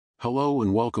Hello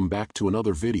and welcome back to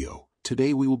another video.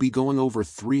 Today we will be going over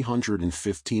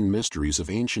 315 mysteries of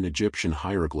ancient Egyptian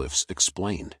hieroglyphs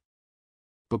explained.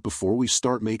 But before we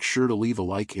start, make sure to leave a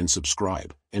like and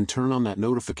subscribe, and turn on that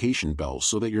notification bell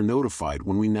so that you're notified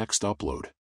when we next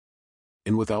upload.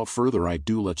 And without further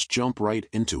ado, let's jump right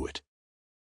into it.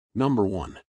 Number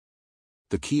 1.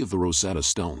 The Key of the Rosetta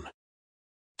Stone.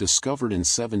 Discovered in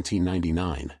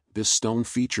 1799, this stone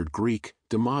featured Greek,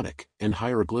 Demotic, and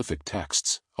hieroglyphic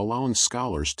texts, allowing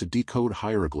scholars to decode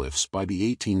hieroglyphs by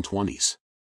the 1820s.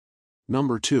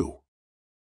 Number 2.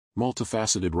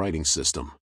 Multifaceted Writing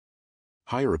System.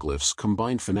 Hieroglyphs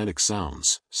combine phonetic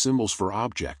sounds, symbols for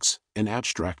objects, and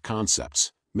abstract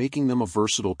concepts, making them a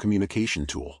versatile communication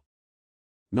tool.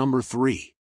 Number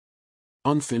 3.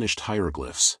 Unfinished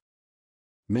hieroglyphs.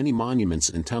 Many monuments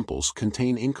and temples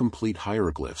contain incomplete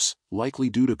hieroglyphs, likely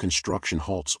due to construction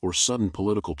halts or sudden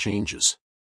political changes.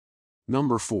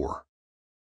 Number 4.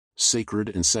 Sacred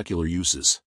and secular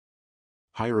uses.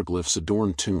 Hieroglyphs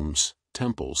adorn tombs,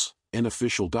 temples, and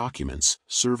official documents,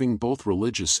 serving both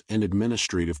religious and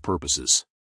administrative purposes.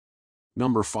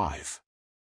 Number 5.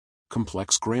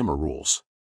 Complex grammar rules.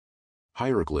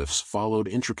 Hieroglyphs followed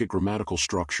intricate grammatical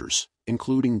structures,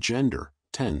 including gender,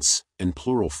 tense, and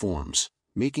plural forms,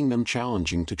 making them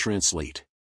challenging to translate.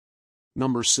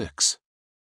 Number 6.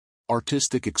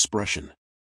 Artistic expression.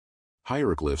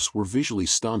 Hieroglyphs were visually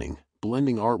stunning,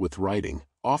 blending art with writing,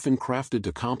 often crafted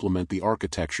to complement the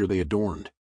architecture they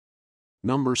adorned.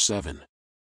 Number 7.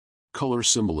 Color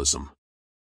symbolism.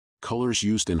 Colors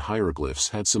used in hieroglyphs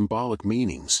had symbolic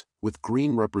meanings, with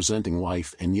green representing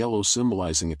life and yellow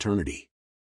symbolizing eternity.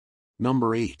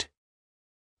 Number 8.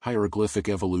 Hieroglyphic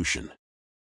evolution.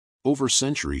 Over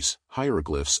centuries,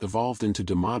 hieroglyphs evolved into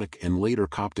Demotic and later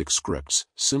Coptic scripts,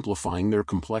 simplifying their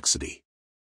complexity.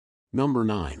 Number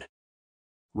 9.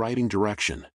 Writing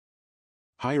direction.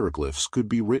 Hieroglyphs could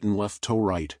be written left to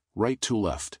right, right to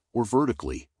left, or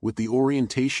vertically, with the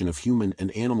orientation of human and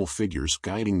animal figures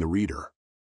guiding the reader.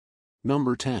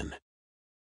 Number 10.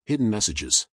 Hidden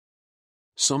messages.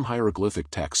 Some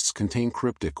hieroglyphic texts contain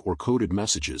cryptic or coded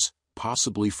messages,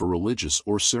 possibly for religious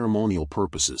or ceremonial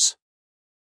purposes.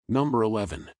 Number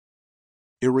 11.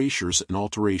 Erasures and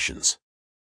alterations.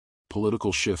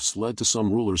 Political shifts led to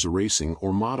some rulers erasing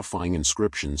or modifying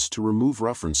inscriptions to remove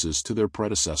references to their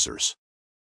predecessors.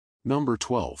 Number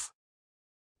 12.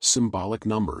 Symbolic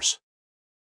numbers.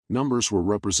 Numbers were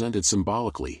represented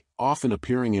symbolically, often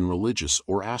appearing in religious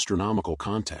or astronomical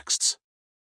contexts.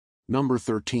 Number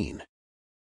 13.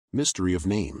 Mystery of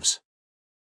names.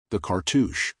 The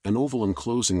cartouche, an oval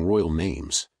enclosing royal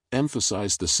names,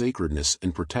 emphasized the sacredness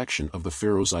and protection of the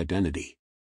pharaoh's identity.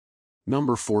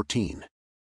 Number 14.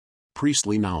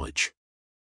 Priestly knowledge.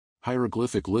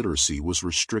 Hieroglyphic literacy was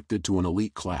restricted to an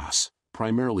elite class,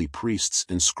 primarily priests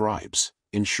and scribes,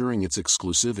 ensuring its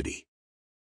exclusivity.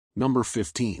 Number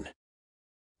 15.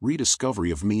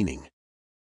 Rediscovery of meaning.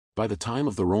 By the time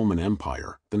of the Roman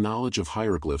Empire, the knowledge of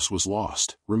hieroglyphs was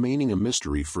lost, remaining a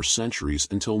mystery for centuries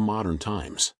until modern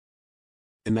times.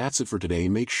 And that's it for today.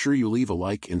 Make sure you leave a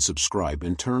like and subscribe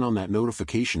and turn on that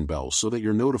notification bell so that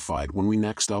you're notified when we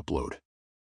next upload.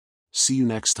 See you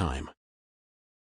next time.